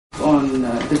on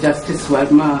the Justice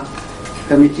Verma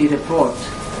Committee report.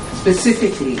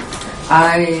 Specifically,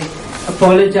 I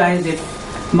apologize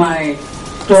if my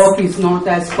talk is not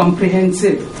as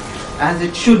comprehensive as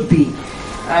it should be.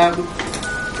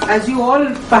 As you all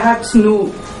perhaps know,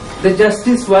 the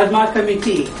Justice Verma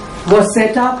Committee was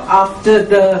set up after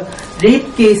the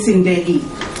rape case in Delhi,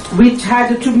 which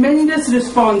had a tremendous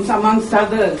response amongst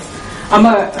others,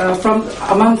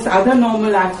 amongst other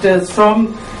normal actors,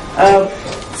 from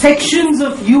sections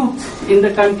of youth in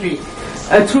the country,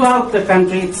 throughout the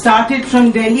country. It started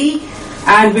from Delhi,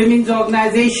 and women's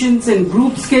organizations and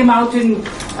groups came out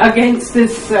against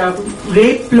this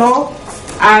rape law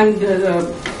and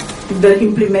the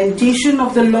implementation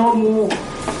of the law more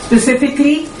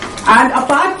specifically. And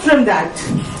apart from that,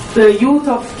 the youth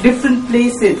of different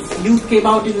places, youth came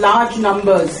out in large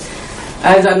numbers,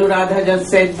 as Anuradha just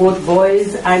said, both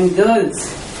boys and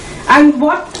girls. And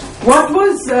what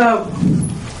was,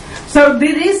 so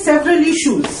they raised several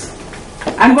issues.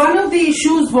 And one of the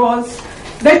issues was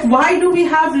that why do we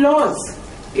have laws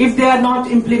if they are not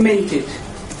implemented?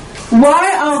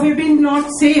 Why are women not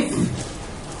safe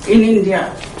in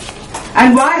India?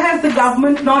 And why has the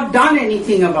government not done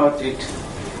anything about it?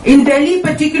 In Delhi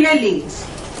particularly,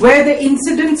 where the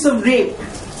incidence of rape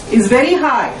is very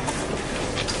high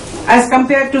as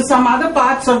compared to some other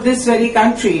parts of this very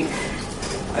country,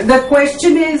 the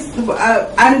question is,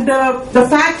 and the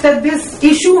fact that this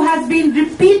issue has been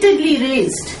repeatedly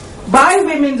raised by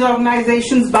women's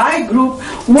organizations, by group,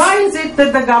 why is it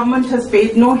that the government has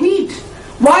paid no heed?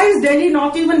 Why is Delhi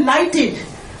not even lighted?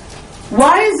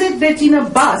 Why is it that in a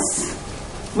bus,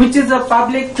 which is a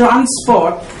public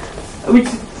transport, which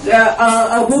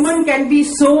a woman can be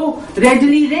so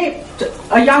readily raped,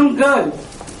 a young girl,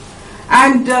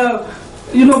 and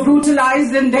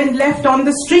brutalized and then left on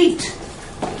the street?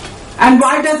 And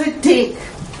why does it take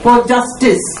for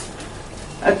justice?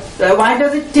 Why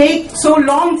does it take so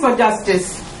long for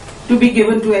justice to be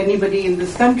given to anybody in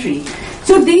this country?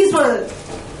 So these were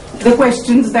the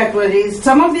questions that were raised.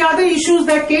 Some of the other issues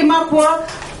that came up were,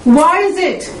 why is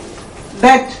it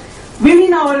that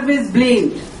women are always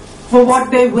blamed for what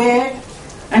they wear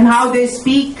and how they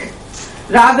speak,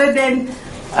 rather than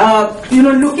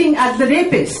looking at the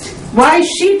rapist? Why is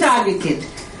she targeted?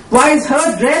 Why is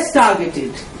her dress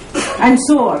targeted? And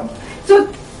so on.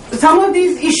 So some of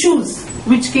these issues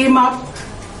which came up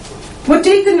were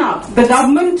taken up. The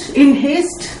government in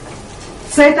haste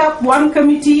set up one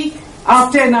committee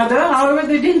after another. However,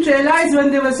 they didn't realize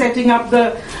when they were setting up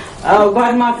the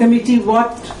Verma Committee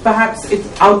what perhaps its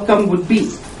outcome would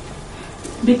be.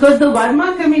 Because the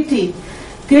Verma Committee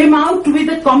came out with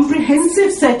a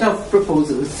comprehensive set of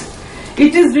proposals.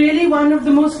 It is really one of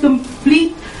the most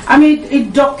complete,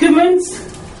 it documents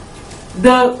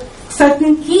the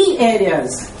certain key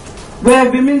areas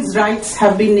where women's rights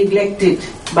have been neglected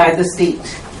by the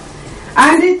state.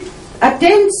 And it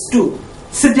attempts to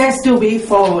suggest a way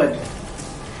forward.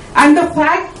 And the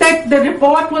fact that the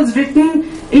report was written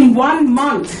in 1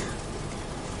 month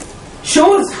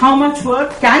shows how much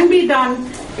work can be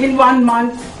done in 1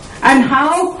 month and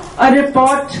how a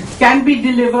report can be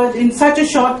delivered in such a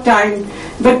short time.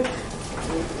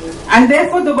 And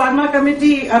therefore the Verma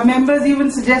Committee members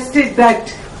even suggested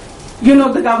that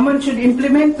the government should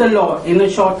implement the law in a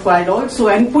short while also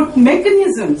and put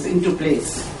mechanisms into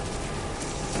place.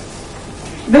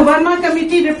 The Verma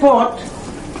Committee report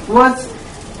was,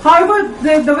 however,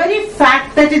 the very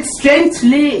fact that its strength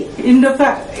lay in the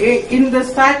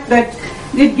fact that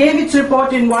it gave its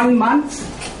report in 1 month.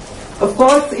 Of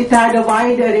course, it had a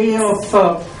wide array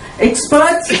of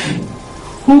experts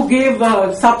who gave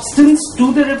substance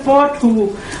to the report,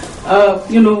 who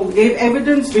gave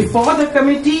evidence before the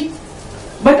committee.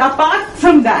 But apart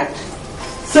from that,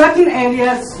 certain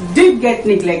areas did get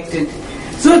neglected.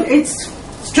 So its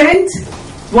strength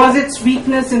was its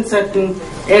weakness in certain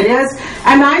areas.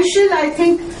 And I shall, I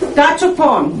think, touch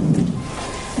upon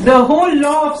the whole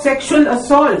law of sexual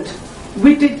assault,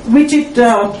 which it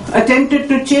attempted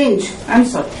to change. I'm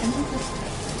sorry.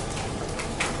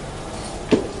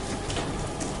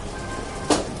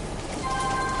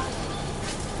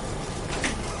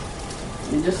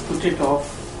 You just put it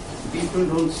off. People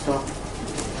don't stop.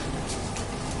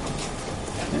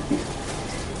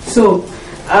 So,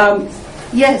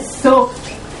 yes, so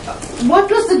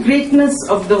what was the greatness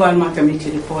of the Verma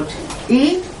Committee report?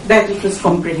 A, that it was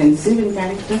comprehensive in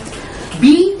character.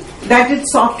 B, that it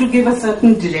sought to give a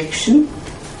certain direction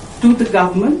to the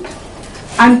government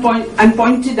and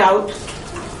pointed out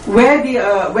where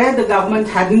the government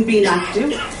hadn't been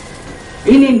active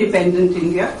in independent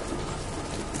India.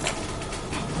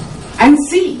 And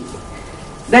C,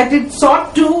 that it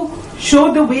sought to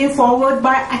show the way forward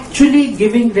by actually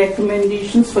giving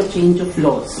recommendations for change of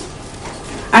laws.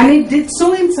 And it did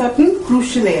so in certain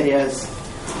crucial areas.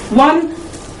 One,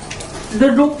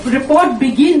 the report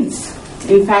begins,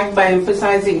 in fact, by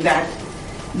emphasizing that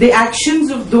the actions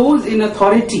of those in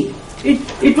authority,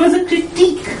 it was a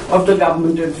critique of the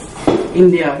government of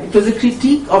India, it was a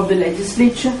critique of the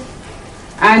legislature,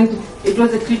 and it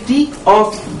was a critique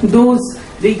of those,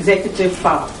 the executive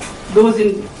power,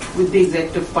 with the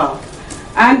executive power.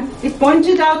 And it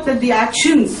pointed out that the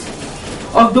actions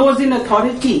of those in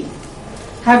authority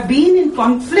have been in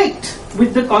conflict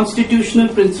with the constitutional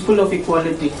principle of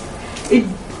equality.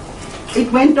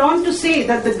 It went on to say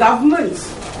that the governments,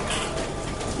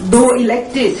 though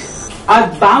elected, are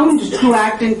bound to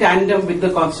act in tandem with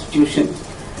the constitution.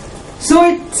 So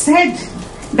it said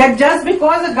that just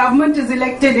because a government is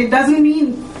elected, it doesn't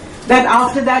mean that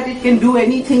after that it can do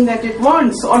anything that it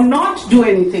wants or not do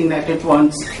anything that it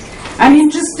wants. And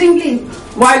interestingly,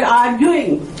 while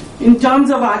arguing in terms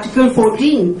of Article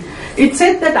 14, it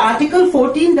said that Article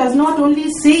 14 does not only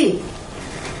say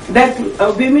that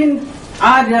women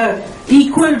are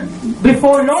equal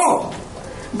before law,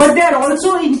 but they are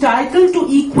also entitled to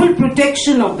equal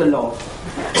protection of the law.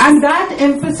 And that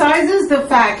emphasizes the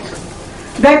fact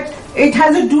that it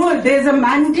has a dual, there is a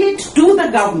mandate to the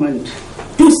government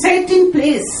to set in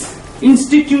place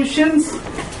institutions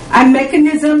and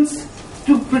mechanisms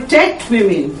to protect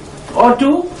women or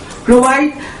to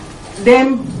provide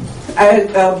them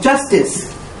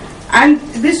justice. And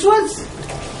this was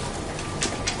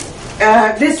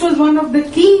one of the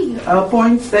key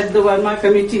points that the Verma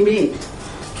Committee made,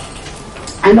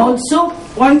 and also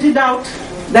pointed out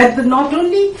that not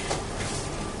only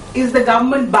is the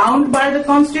government bound by the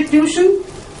constitution,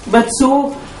 but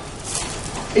so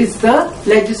is the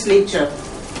legislature.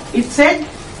 It said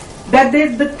that there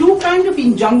are the two kind of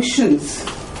injunctions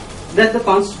that the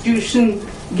constitution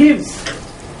gives,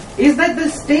 is that the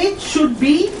state should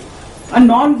be a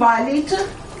non-violator,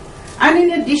 and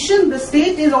in addition the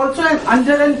state is also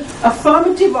under an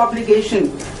affirmative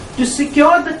obligation to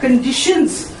secure the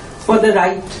conditions for the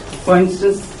right, for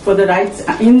instance, for the rights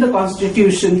in the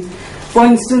constitution, for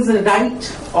instance the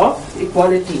right of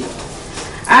equality.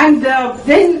 And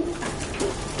then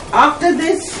after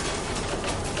this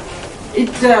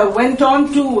it went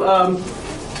on to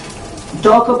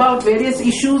talk about various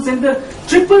issues and the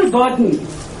triple burden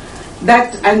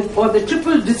that, or the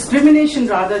triple discrimination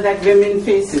rather, that women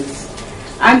faces,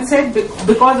 and said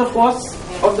because of course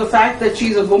of the fact that she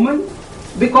is a woman,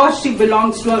 because she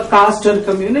belongs to a caste or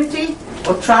community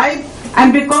or tribe,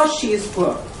 and because she is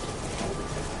poor.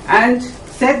 And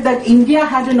said that India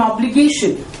had an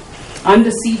obligation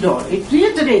under CEDAW. It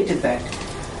reiterated that.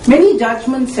 Many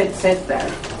judgments had said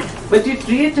that, but it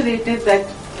reiterated that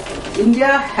India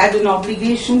had an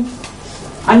obligation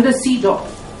under CEDAW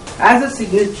as a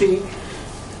signatory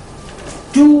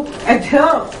to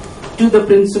adhere to the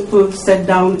principles set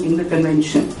down in the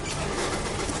convention.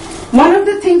 One of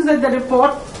the things that the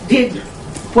report did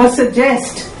was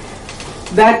suggest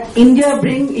that India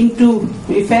bring into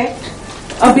effect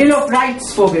a Bill of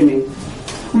Rights for women,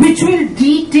 which will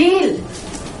detail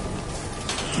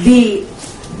the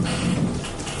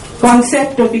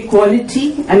concept of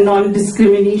equality and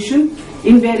non-discrimination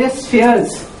in various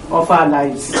spheres of our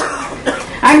lives.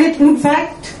 And it in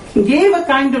fact gave a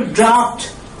kind of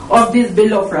draft of this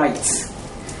Bill of Rights.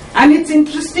 And it's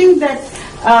interesting that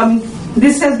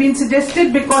this has been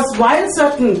suggested because while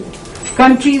certain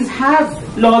countries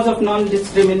have laws of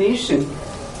non-discrimination,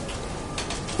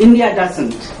 India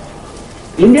doesn't.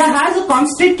 India has a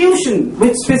constitution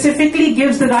which specifically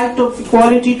gives the right of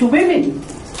equality to women.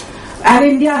 And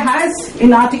India has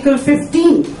in Article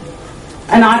 15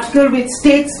 an article which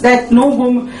states that no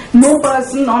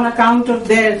person on account of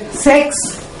their sex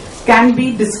can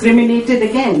be discriminated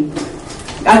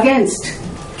against.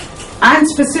 And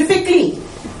specifically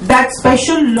that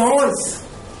special laws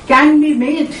can be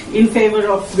made in favor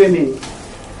of women.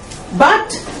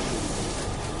 But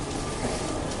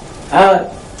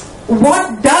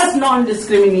what does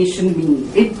non-discrimination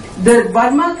mean? The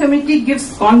Verma Committee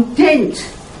gives content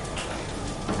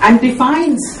and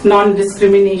defines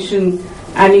non-discrimination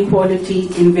and equality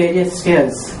in various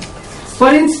spheres. For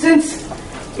instance,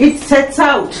 it sets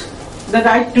out the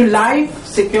right to life,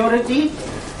 security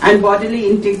and bodily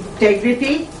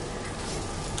integrity,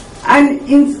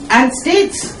 and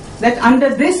states that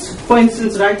under this, for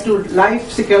instance, right to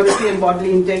life, security and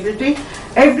bodily integrity,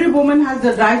 every woman has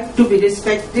the right to be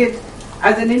respected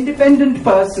as an independent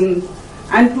person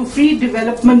and to free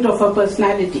development of her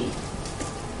personality.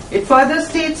 It further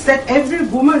states that every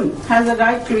woman has a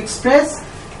right to express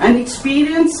and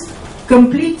experience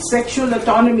complete sexual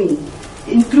autonomy,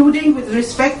 including with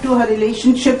respect to her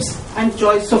relationships and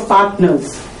choice of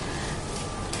partners.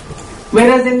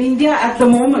 Whereas in India at the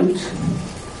moment,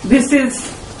 this is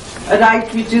a right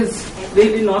which is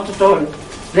really not at all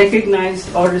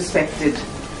recognized or respected.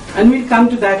 And we'll come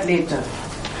to that later.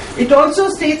 It also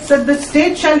states that the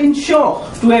state shall ensure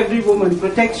to every woman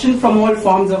protection from all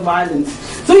forms of violence.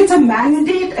 So it's a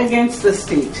mandate against the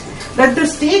state, that the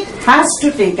state has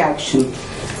to take action.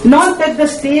 Not that the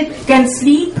state can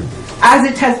sleep, as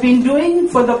it has been doing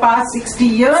for the past 60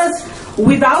 years,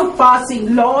 without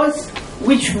passing laws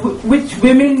which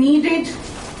women needed,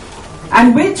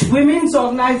 and which women's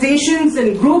organizations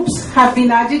and groups have been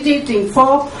agitating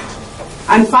for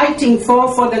and fighting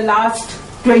for the last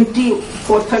 20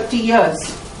 or 30 years.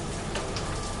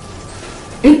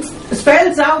 It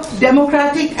spells out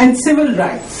democratic and civil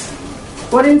rights.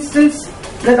 For instance,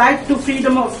 the right to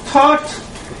freedom of thought,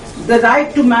 the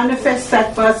right to manifest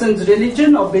that person's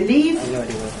religion or belief,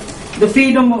 the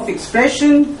freedom of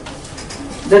expression,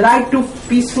 the right to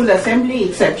peaceful assembly,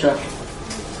 etc.,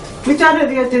 which are a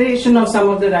reiteration of some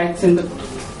of the rights in the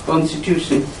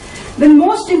Constitution. Then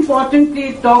most importantly,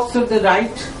 it talks of the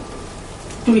right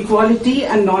to equality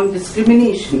and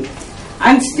non-discrimination,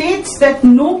 and states that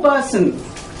no person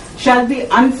shall be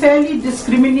unfairly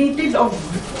discriminated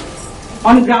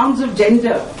on grounds of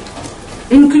gender,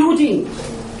 including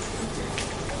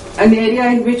an area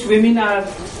in which women are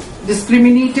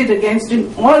discriminated against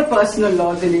in all personal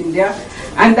laws in India,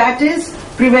 and that is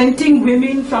preventing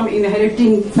women from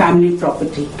inheriting family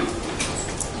property.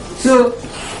 So,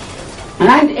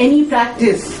 and any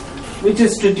practice which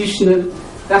is traditional,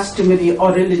 customary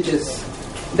or religious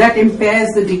that impairs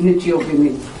the dignity of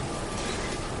women.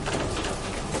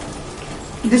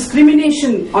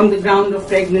 Discrimination on the ground of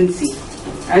pregnancy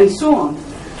and so on.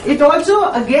 It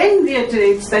also again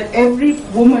reiterates that every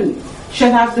woman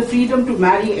shall have the freedom to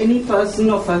marry any person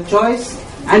of her choice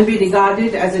and be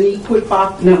regarded as an equal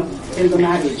partner in the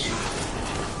marriage.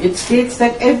 It states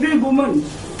that every woman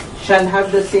shall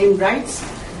have the same rights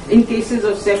in cases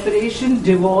of separation,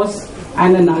 divorce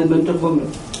and annulment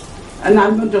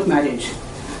of marriage.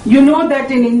 You know that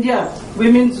in India,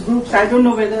 women's groups, I don't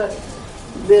know whether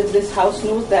this House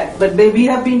knows that, but we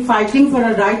have been fighting for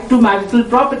a right to marital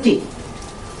property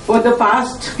for the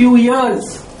past few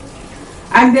years.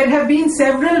 And there have been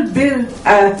several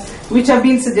bills which have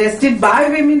been suggested by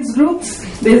women's groups.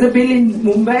 There's a bill in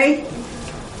Mumbai.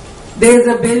 There's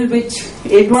a bill which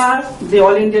EDWA, the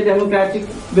All India Democratic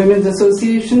Women's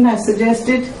Association, has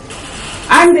suggested.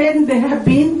 And then there have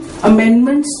been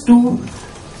amendments to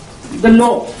the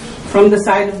law from the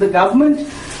side of the government.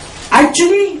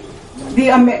 Actually,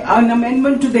 an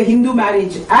amendment to the Hindu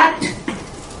Marriage Act,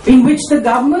 in which the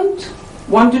government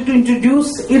wanted to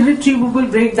introduce irretrievable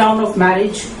breakdown of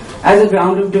marriage as a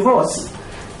ground of divorce.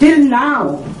 Till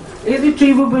now,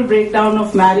 irretrievable breakdown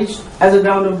of marriage as a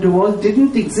ground of divorce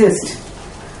didn't exist.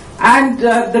 And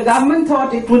the government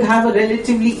thought it would have a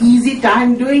relatively easy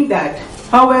time doing that.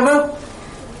 However,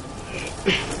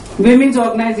 women's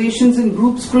organizations and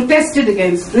groups protested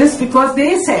against this because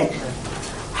they said,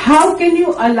 how can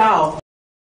you allow